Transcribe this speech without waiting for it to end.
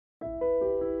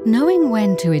Knowing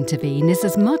when to intervene is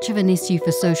as much of an issue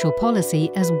for social policy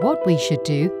as what we should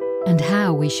do and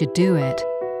how we should do it.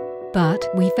 But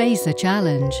we face a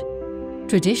challenge.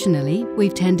 Traditionally,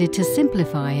 we've tended to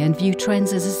simplify and view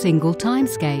trends as a single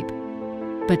timescape.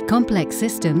 But complex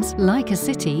systems, like a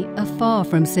city, are far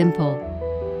from simple.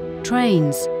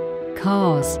 Trains,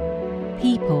 cars,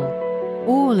 people,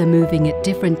 all are moving at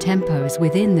different tempos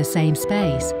within the same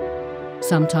space,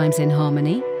 sometimes in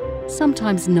harmony,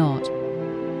 sometimes not.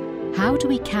 How do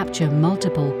we capture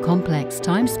multiple complex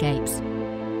timescapes?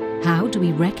 How do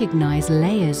we recognize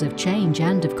layers of change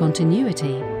and of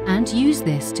continuity, and use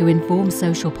this to inform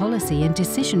social policy and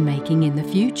decision-making in the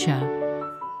future?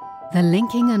 The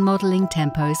Linking and Modelling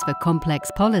Tempos for Complex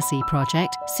Policy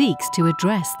project seeks to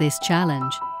address this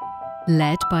challenge.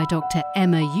 Led by Dr.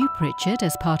 Emma Uprichard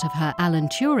as part of her Alan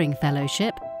Turing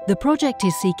Fellowship, the project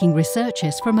is seeking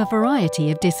researchers from a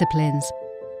variety of disciplines.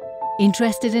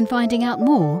 Interested in finding out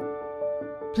more?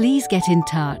 Please get in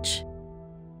touch.